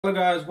Hello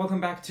guys,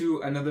 welcome back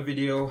to another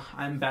video.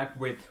 I'm back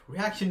with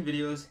reaction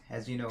videos.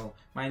 As you know,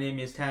 my name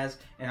is Taz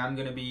and I'm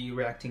gonna be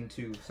reacting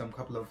to some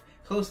couple of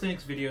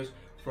calisthenics videos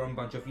from a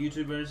bunch of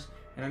YouTubers,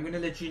 and I'm gonna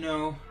let you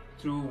know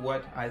through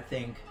what I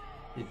think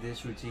if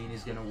this routine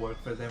is gonna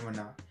work for them or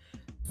not.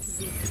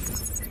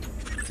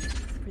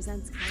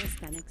 Presents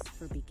calisthenics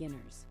for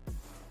beginners.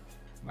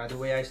 By the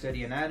way, I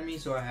study anatomy,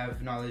 so I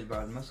have knowledge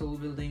about muscle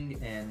building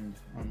and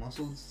on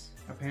muscles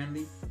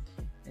apparently.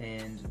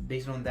 And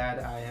based on that,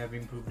 I have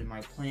improved in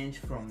my planche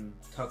from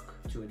tuck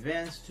to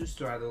advanced to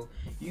straddle.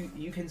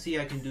 You can see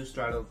I can do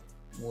straddle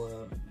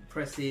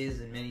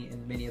presses and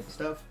many other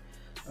stuff.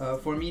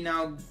 For me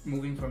now,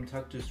 moving from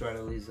tuck to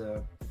straddle is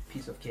a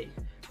piece of cake.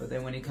 But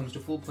then when it comes to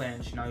full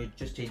planche, now you're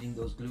just changing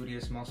those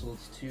gluteus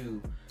muscles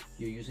to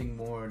you're using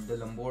more the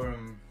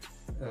lumborum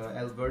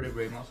L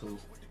vertebrae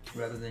muscles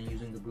rather than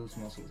using the glutes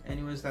muscles.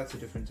 Anyways, that's a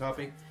different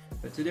topic.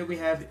 But today we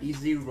have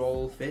Easy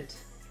Roll Fit.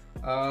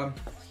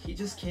 He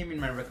just came in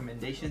my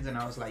recommendations and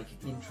I was like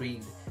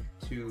intrigued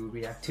to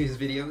react to his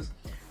videos.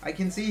 I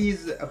can see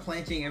he's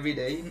planching every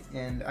day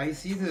and I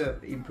see the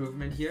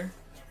improvement here.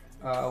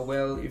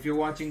 Well, if you're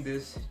watching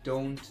this,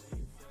 don't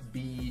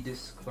be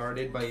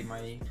discarded by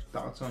my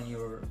thoughts on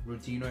your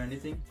routine or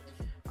anything.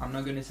 I'm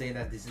not gonna say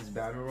that this is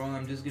bad or wrong.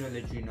 I'm just gonna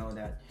let you know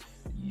that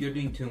you're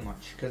doing too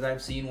much, because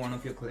I've seen one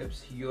of your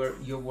clips.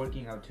 You're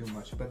working out too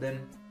much, but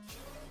then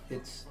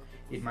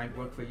it might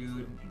work for you,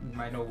 it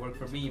might not work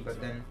for me,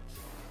 but then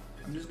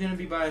I'm just gonna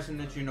be biased and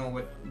let you know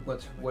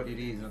what it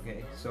is.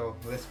 Okay, so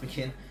let's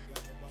begin.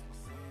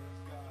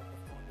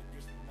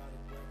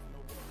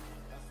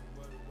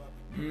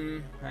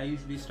 I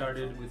usually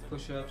started with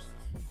push-ups,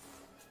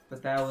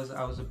 but I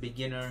was a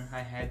beginner.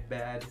 I had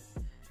bad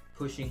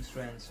pushing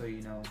strength, so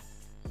you know.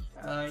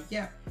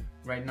 Yeah,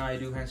 right now I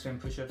do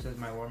handstand push-ups as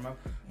my warm-up,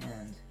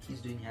 and he's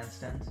doing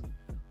handstands,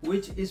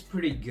 which is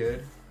pretty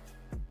good.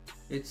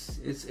 It's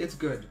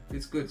good.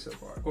 It's good so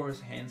far. Of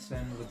course,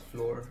 handstand with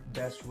floor,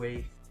 best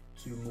way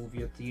to move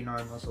your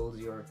thenar muscles,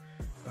 your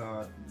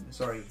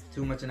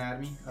too much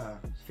anatomy,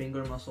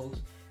 finger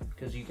muscles,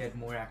 because you get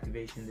more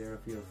activation there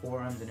of your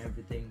forearms and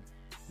everything.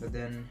 But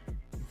then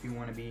if you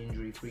want to be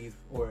injury free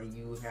or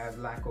you have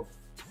lack of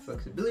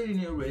flexibility in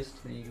your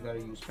wrist, then you gotta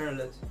use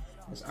parallettes,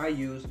 as I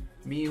use.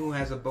 Me, who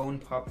has a bone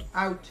popped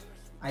out,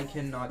 I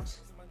cannot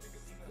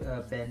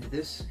bend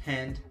this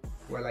hand.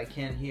 Well, I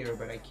can here,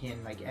 but I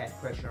can like add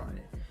pressure on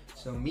it.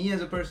 So me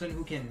as a person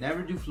who can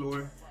never do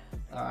floor,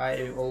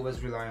 I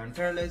always rely on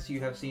parallettes. You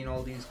have seen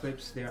all these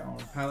clips, they're on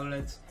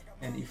parallettes.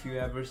 And if you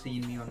ever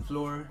seen me on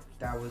floor,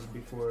 that was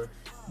before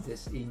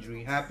this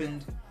injury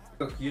happened.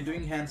 Look, you're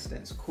doing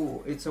handstands,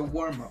 cool. It's a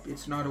warm-up,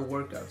 it's not a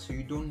workout, so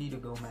you don't need to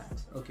go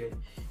max, okay?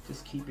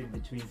 Just keep it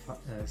between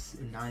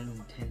 9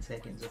 and 10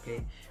 seconds,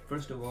 okay?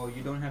 First of all,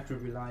 you don't have to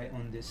rely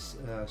on this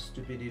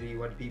stupidity,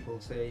 what people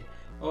say,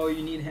 oh,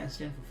 you need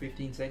handstand for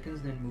 15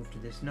 seconds, then move to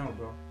this. No,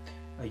 bro.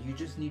 You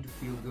just need to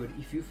feel good.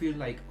 If you feel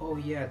like, oh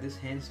yeah, this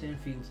handstand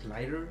feels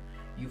lighter,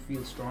 you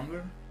feel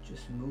stronger,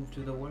 just move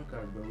to the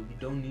workout, bro. You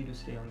don't need to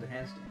stay on the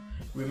handstand.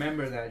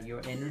 Remember that your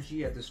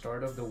energy at the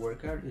start of the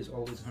workout is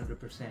always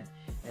 100%.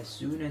 As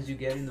soon as you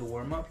get in the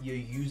warm-up, you're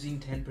using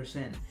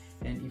 10%.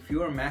 And if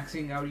you are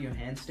maxing out your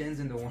handstands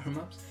in the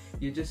warm-ups,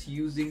 you're just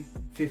using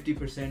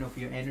 50% of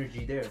your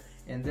energy there.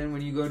 And then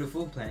when you go to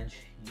full planche,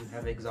 you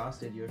have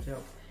exhausted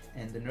yourself.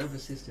 And the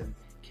nervous system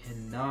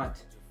cannot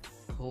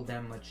hold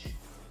that much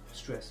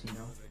stress, you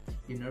know.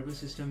 Your nervous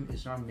system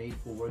is not made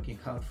for working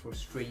out for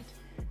straight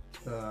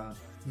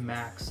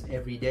max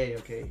every day,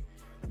 okay?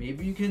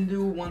 Maybe you can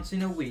do once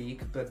in a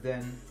week, but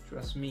then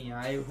trust me,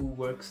 I who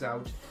works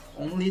out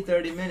only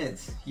 30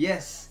 minutes.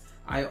 Yes,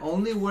 I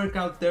only work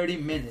out 30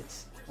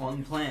 minutes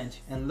on planche,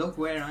 and look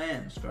where I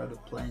am.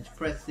 Straddle planche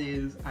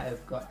presses, I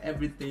have got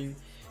everything.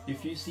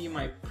 If you see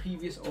my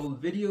previous old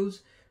videos,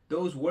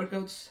 those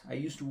workouts, I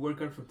used to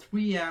work out for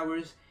 3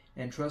 hours,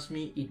 and trust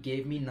me, it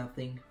gave me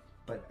nothing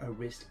but a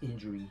wrist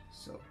injury.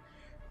 So,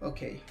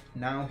 okay,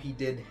 now he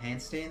did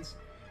handstands.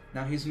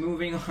 Now he's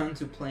moving on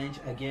to planche.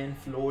 Again,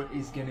 floor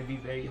is gonna be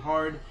very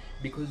hard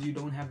because you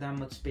don't have that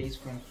much space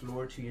from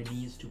floor to your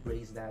knees to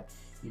raise that,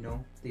 you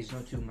know, there's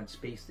not too much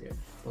space there.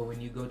 But when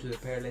you go to the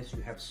parallettes,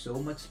 you have so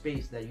much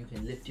space that you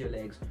can lift your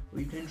legs or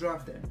you can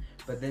drop them.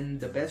 But then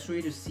the best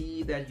way to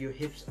see that your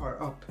hips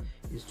are up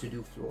is to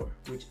do floor,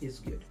 which is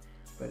good.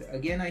 But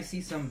again, I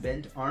see some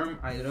bent arm.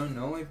 I don't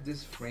know if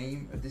this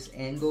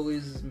angle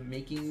is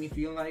making me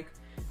feel like,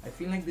 I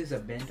feel like there's a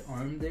bent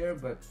arm there,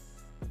 but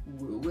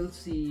we'll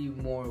see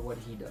more what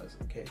he does,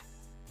 okay?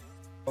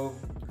 So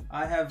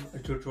I have a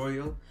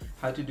tutorial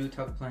how to do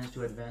tuck planche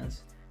to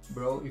advance.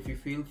 Bro, if you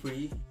feel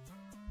free,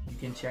 you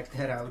can check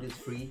that out. It's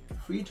free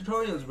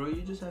tutorials, bro.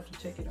 You just have to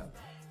check it out.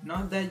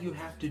 Not that you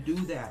have to do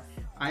that.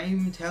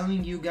 I'm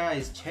telling you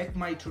guys, check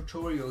my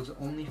tutorials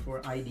only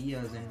for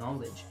ideas and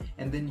knowledge,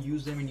 and then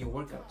use them in your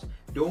workouts.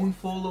 Don't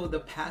follow the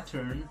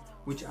pattern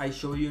which I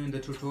show you in the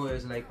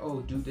tutorials, like,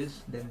 oh, do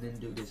this, then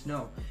do this.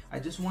 No, I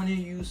just want to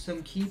use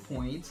some key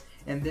points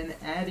and then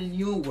add in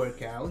your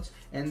workouts,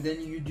 and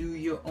then you do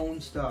your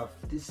own stuff.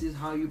 This is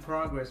how you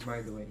progress,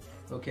 by the way,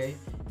 okay?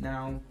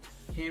 Now,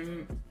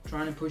 him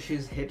trying to push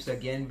his hips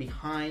again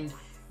behind.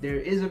 There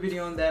is a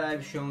video on that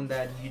I've shown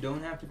that you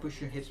don't have to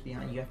push your hips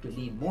behind, you have to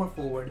lean more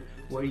forward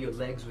where your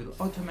legs will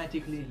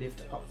automatically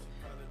lift up.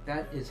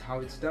 That is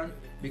how it's done,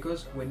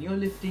 because when you're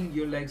lifting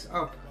your legs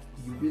up,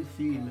 you will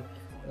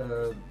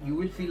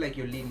feel like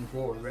you're leaning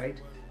forward,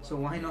 right? So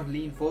why not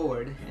lean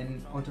forward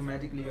and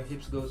automatically your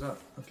hips goes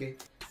up, okay?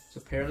 So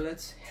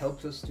parallettes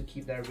helps us to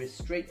keep that wrist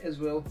straight as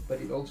well,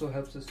 but it also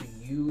helps us to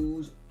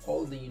use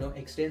all the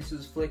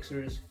extensors,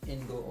 flexors,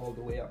 and go all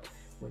the way up.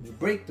 When you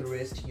break the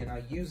wrist, you're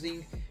not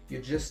using,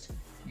 you're just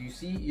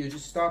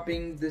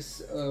stopping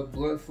this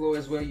blood flow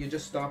as well. You're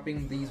just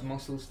stopping these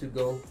muscles to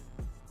go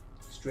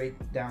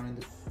straight down in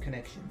the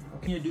connection.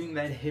 Okay, you're doing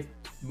that hip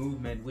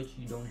movement, which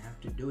you don't have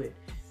to do it,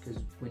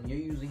 because when you're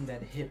using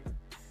that hip,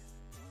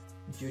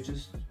 you're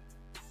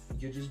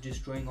just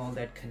destroying all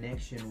that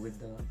connection with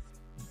the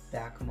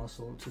back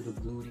muscle to the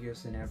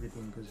gluteus and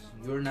everything, because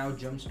you're now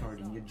jump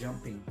starting, you're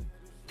jumping.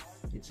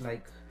 It's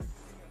like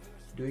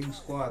doing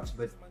squats,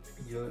 but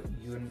you're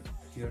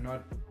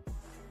not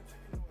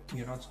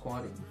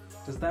squatting.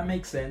 Does that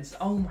make sense?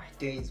 Oh my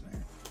days,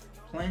 man.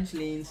 Planche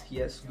leans,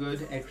 yes,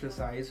 good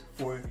exercise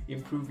for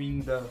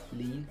improving the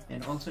lean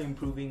and also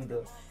improving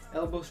the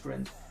elbow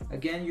strength.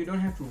 Again, you don't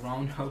have to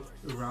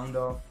round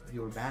off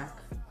your back.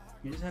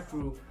 You just have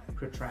to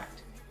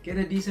protract. Get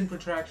a decent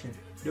protraction.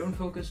 Don't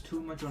focus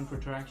too much on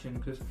protraction,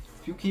 because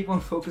if you keep on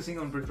focusing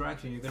on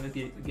protraction, you're gonna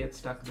get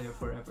stuck there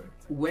forever.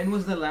 When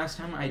was the last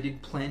time I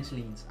did planche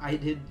leans? I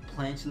did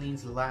planche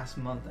leans last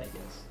month, I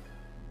guess.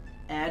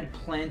 Add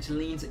planche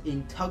leans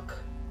in tuck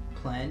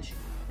planche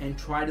and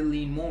try to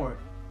lean more.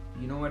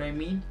 You know what I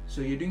mean?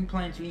 So you're doing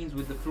planche leans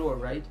with the floor,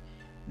 right?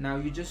 Now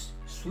you just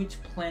switch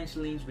planche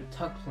leans with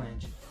tuck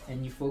planche,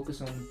 and you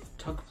focus on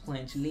tuck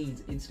planche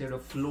leans instead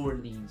of floor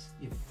leans,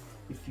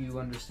 if you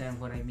understand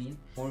what I mean.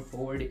 More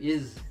forward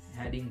is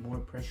adding more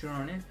pressure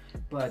on it,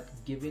 but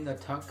giving a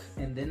tuck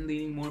and then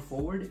leaning more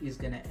forward is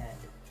gonna add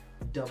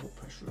double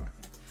pressure on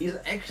it. His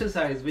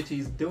exercise which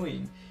he's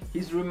doing,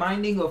 he's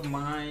reminding of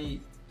my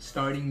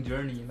starting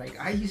journey. Like,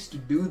 I used to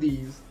do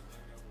these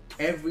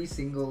every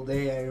single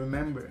day, I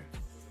remember.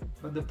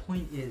 But the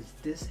point is,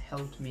 this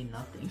helped me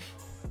nothing.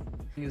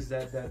 Is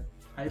that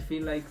I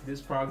feel like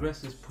this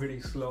progress is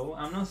pretty slow.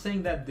 I'm not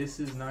saying that this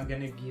is not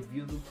gonna give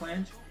you the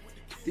planche.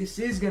 This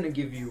is gonna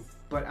give you,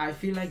 but I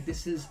feel like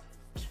this is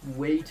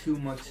way too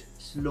much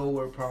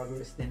slower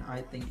progress than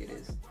I think it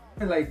is.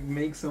 Like,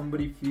 make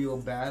somebody feel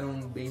bad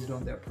based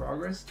on their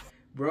progress.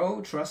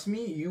 Bro, trust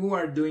me, you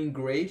are doing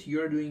great,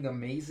 you're doing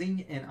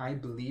amazing, and I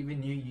believe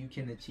in you. You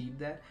can achieve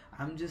that.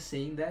 I'm just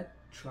saying that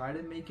try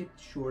to make it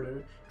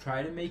shorter.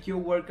 Try to make your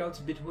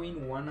workouts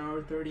between 1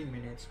 hour 30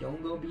 minutes.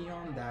 Don't go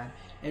beyond that,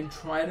 and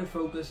try to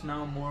focus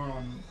now more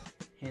on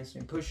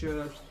handstand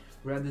push-ups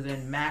rather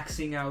than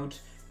maxing out.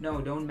 No,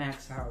 don't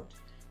max out.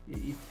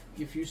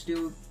 If you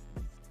still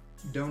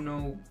don't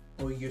know,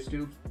 or you're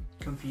still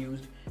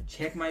confused,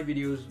 check my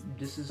videos.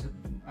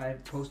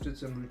 I've posted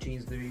some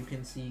routines there. You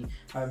can see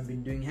I've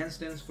been doing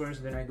handstands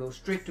first, then I go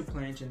straight to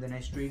planche, and then I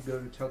straight go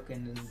to tuck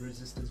and then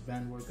resistance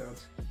band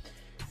workouts.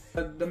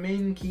 But the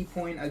main key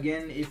point,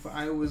 again, if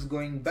I was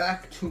going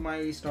back to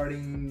my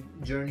starting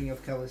journey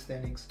of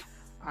calisthenics,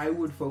 I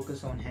would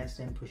focus on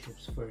handstand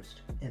push-ups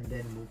first and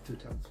then move to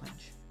tuck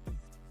planche.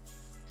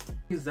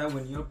 Is that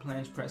when you're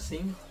planche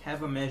pressing,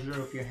 have a measure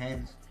of your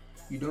hands.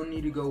 You don't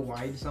need to go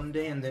wide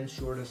someday and then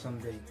shorter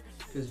someday,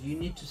 because you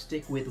need to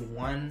stick with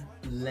one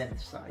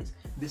length size.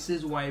 This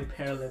is why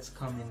parallettes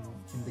come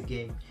in the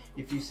game.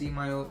 If you see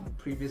my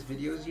previous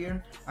videos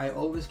here, I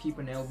always keep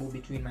an elbow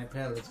between my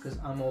parallettes, because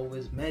I'm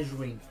always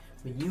measuring.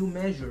 When you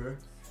measure,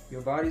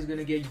 your body's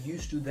gonna get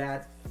used to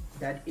that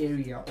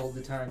area all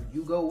the time.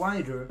 You go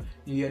wider,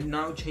 you're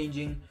now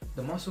changing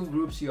the muscle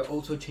groups, you're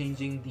also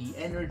changing the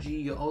energy,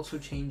 you're also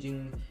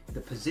changing the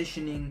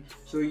positioning.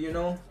 So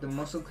the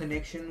muscle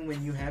connection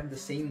when you have the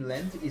same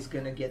length is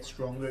gonna get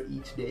stronger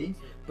each day.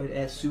 But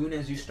as soon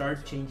as you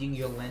start changing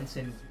your lengths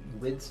and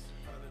widths,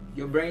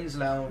 your brain's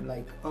now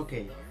like,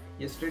 okay,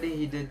 yesterday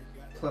he did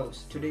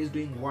close, today he's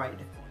doing wide.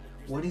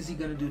 What is he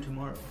gonna do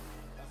tomorrow?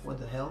 What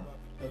the hell?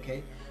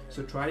 Okay,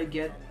 so try to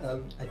get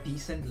a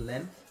decent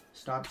length.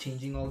 Stop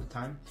changing all the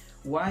time.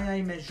 Why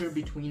I measure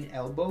between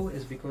elbow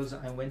is because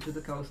I went to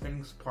the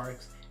calisthenics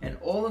parks, and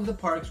all of the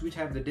parks which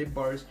have the dip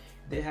bars,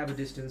 they have a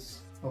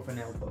distance of an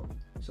elbow.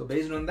 So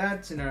based on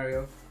that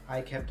scenario, I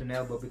kept an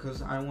elbow,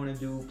 because I want to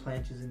do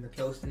planches in the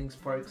calisthenics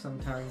park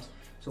sometimes.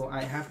 So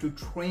I have to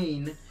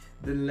train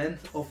the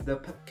length of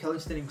the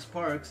calisthenics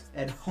parks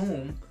at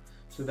home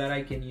so that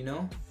I can,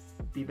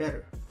 be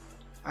better.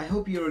 I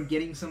hope you're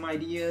getting some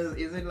ideas.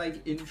 Is it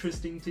like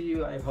interesting to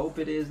you? I hope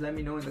it is. Let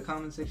me know in the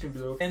comment section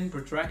below. And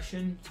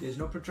protraction, there's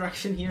no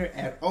protraction here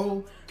at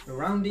all.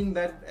 Rounding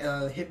that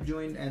hip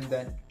joint and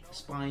that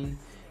spine,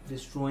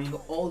 destroying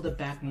all the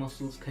back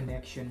muscles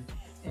connection,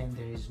 and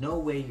there is no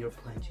way you're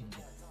planching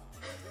it.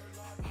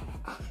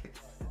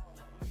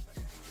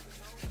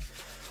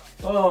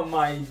 Oh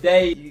my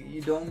day.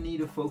 You don't need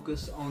to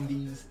focus on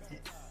these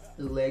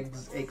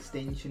legs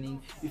extensioning.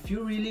 If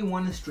you really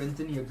want to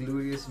strengthen your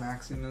gluteus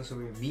maximus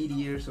or your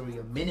medius or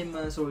your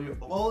minimus or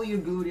all your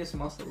gluteus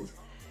muscles,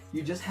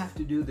 you just have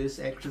to do this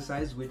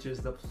exercise, which is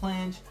the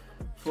planche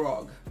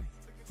frog.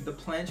 The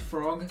planche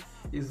frog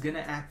is gonna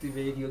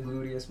activate your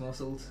gluteus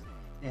muscles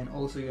and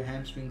also your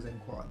hamstrings and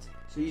quads.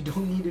 So you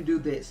don't need to do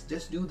this.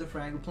 Just do the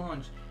frog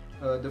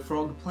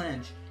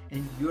planche,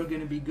 and you're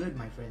gonna be good,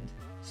 my friend.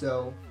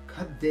 So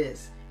cut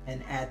this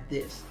and add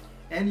this,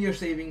 and you're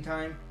saving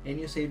time and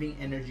you're saving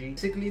energy.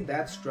 Basically,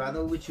 that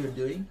straddle which you're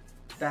doing,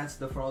 that's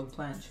the frog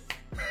planche.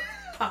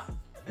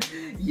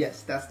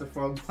 Yes, that's the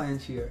frog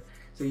planche here.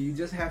 So you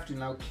just have to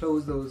now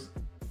close those.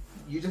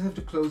 You just have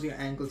to close your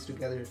ankles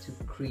together to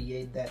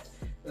create that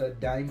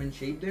diamond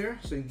shape there,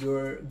 so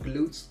your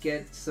glutes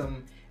get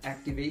some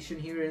activation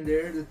here and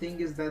there. The thing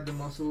is that the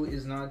muscle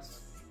is not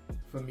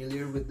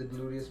familiar with the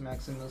gluteus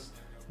maximus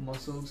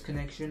muscles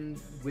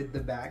connection with the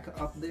back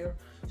up there,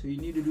 so you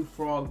need to do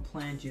frog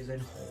planches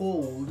and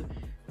hold.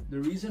 The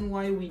reason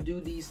why we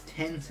do these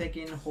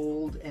 10-second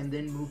hold and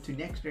then move to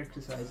next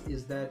exercise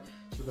is that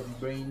so the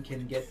brain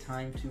can get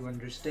time to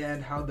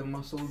understand how the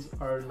muscles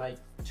are like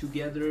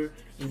together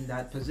in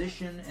that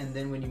position, and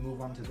then when you move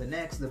on to the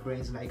next, the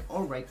brain's like,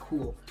 all right,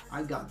 cool,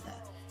 I got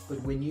that.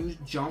 But when you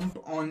jump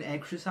on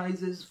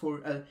exercises for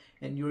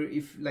and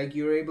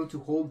you're able to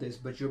hold this,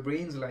 but your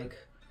brain's like,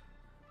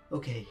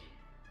 okay,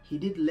 he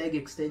did leg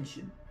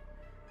extension,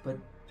 but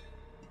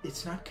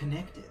it's not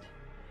connected.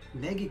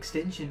 Leg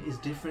extension is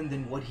different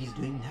than what he's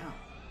doing now.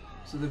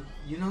 So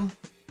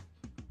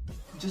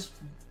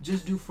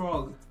just do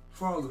frog.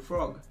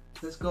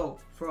 Let's go,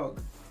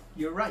 frog.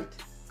 You're right.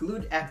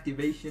 Glute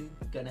activation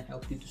gonna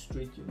help you to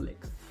straighten your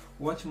legs.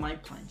 Watch my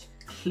planche.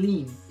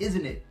 Clean,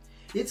 isn't it?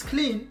 It's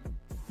clean.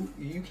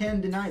 You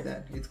can't deny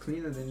that. It's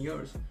cleaner than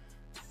yours.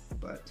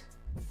 But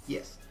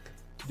yes,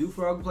 do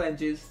frog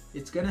planches.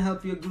 It's gonna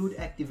help your glute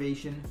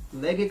activation,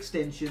 leg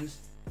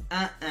extensions.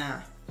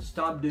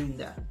 Stop doing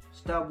that.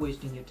 Stop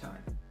wasting your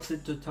time.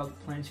 Sit to tuck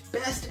planche.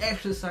 Best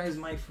exercise,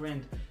 my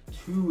friend,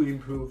 to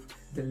improve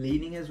the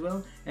leaning as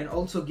well, and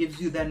also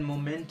gives you that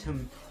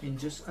momentum in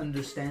just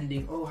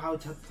understanding how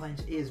tuck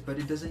planche is, but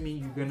it doesn't mean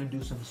you're gonna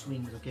do some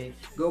swings, okay?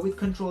 Go with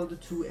control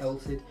to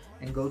L-sit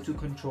and go to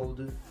control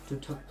to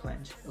tuck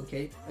planche,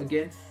 okay?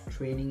 Again,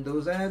 training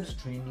those abs,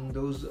 training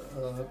those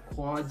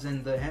quads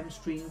and the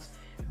hamstrings.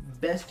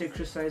 Best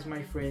exercise,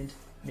 my friend.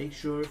 Make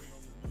sure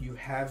you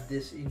have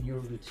this in your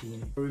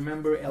routine.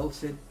 Remember,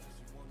 L-sit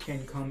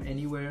can come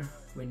anywhere.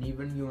 When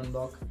even you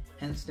unlock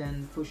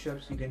handstand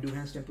push-ups, you can do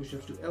handstand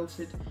push-ups to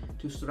L-sit,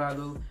 to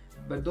straddle,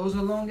 but those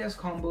are long ass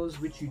combos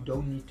which you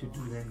don't need to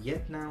do them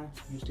yet. Now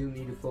you still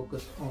need to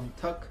focus on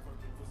tuck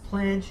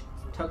planche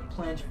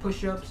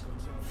push-ups,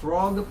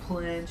 frog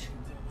planche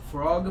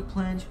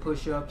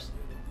push-ups,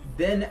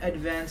 then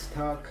advanced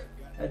tuck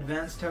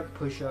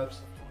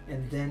push-ups,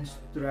 and then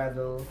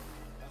straddle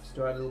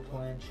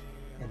planche,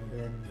 and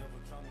then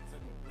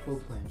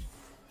full planche,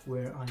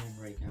 where I am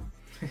right now.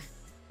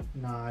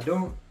 Nah,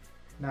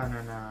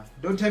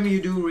 don't tell me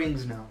you do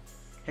rings now.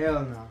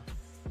 Hell no.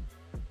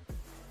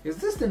 Is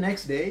this the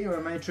next day or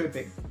am I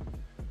tripping?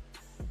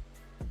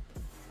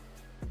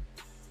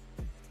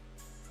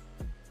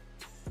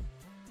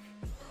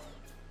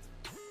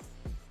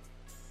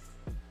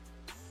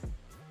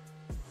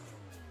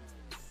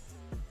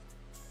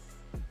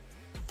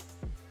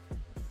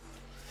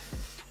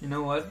 You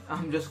know what?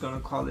 I'm just gonna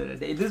call it a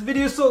day. This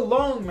video is so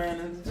long, man.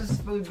 It's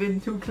just been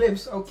 2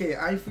 clips. Okay,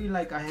 I feel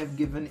like I have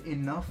given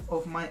enough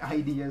of my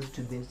ideas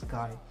to this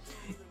guy.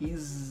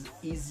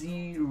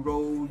 Easy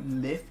row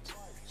lift.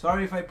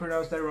 Sorry if I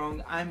pronounced that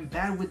wrong. I'm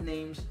bad with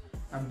names.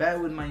 I'm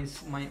bad with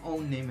my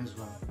own name as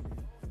well.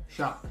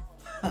 Shock.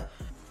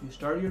 You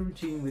start your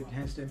routine with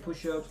handstand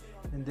push-ups,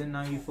 and then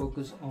now you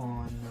focus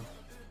on,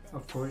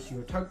 of course,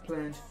 your tuck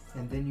planche,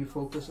 and then you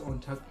focus on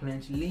tuck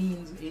planche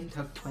leans in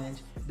tuck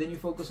planche, then you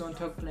focus on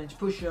tuck planche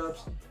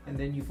push-ups, and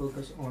then you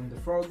focus on the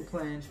frog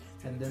planche,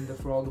 and then the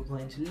frog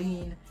planche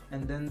lean,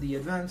 and then the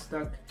advanced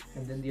tuck,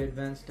 and then the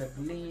advanced tuck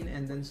lean,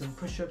 and then some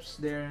push-ups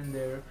there and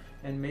there.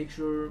 And make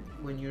sure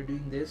when you're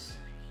doing this,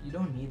 you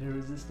don't need a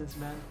resistance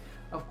band.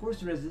 Of course,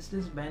 the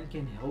resistance band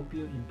can help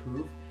you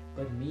improve,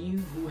 but me,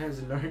 who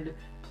has learned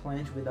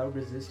planche without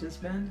resistance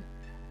band,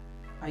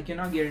 I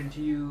cannot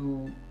guarantee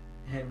you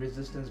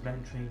resistance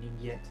band training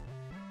yet.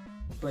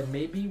 But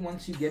maybe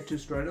once you get to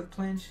straddle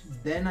planche,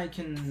 then I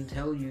can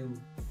tell you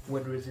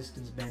what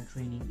resistance band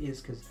training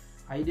is, because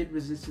I did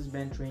resistance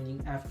band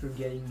training after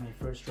getting my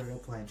first straddle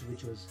planche,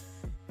 which was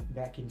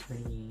back in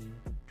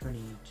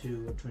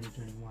 2022 or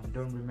 2021.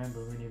 Don't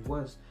remember when it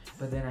was,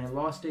 but then I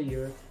lost a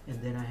year,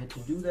 and then I had to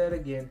do that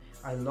again.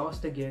 I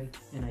lost again,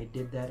 and I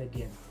did that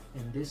again,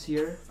 and this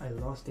year I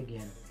lost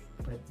again.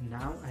 But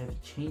now I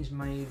have changed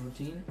my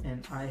routine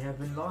and I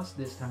haven't lost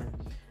this time.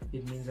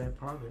 It means I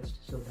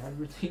progressed. So that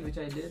routine which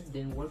I did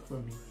didn't work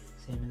for me,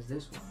 same as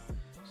this one.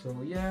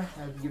 So yeah,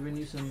 I've given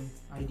you some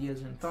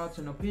ideas and thoughts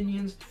and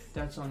opinions.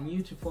 That's on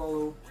you to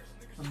follow.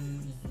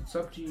 It's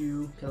up to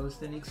you.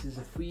 Calisthenics is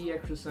a free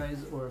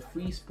exercise or a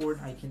free sport,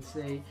 I can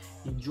say.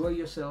 Enjoy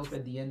yourself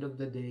at the end of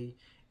the day,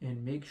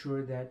 and make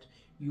sure that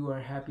you are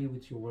happy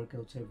with your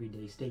workouts every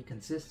day. Stay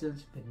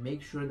consistent, but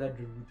make sure that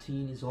the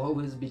routine is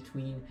always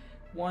between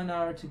 1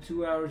 hour to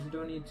 2 hours. You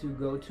don't need to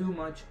go too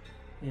much.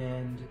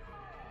 And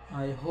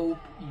I hope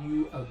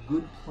you a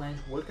good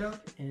planche workout,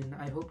 and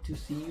I hope to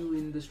see you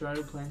in the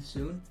straddle planche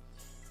soon.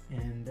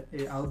 And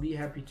I'll be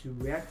happy to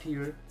react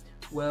here.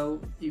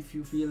 Well, if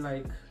you feel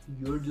like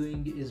you're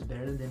doing is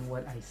better than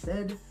what I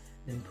said,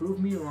 then prove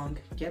me wrong,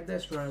 get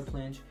that straddle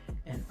planche,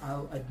 and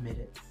I'll admit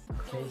it.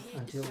 Okay,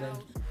 until then,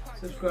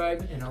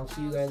 subscribe, and I'll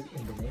see you guys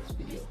in the next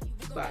video.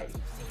 Bye.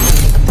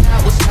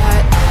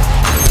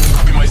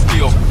 We might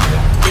steal.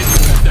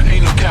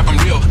 Ain't no cap, I'm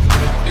real.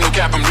 Ain't no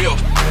cap, I'm real.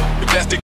 The best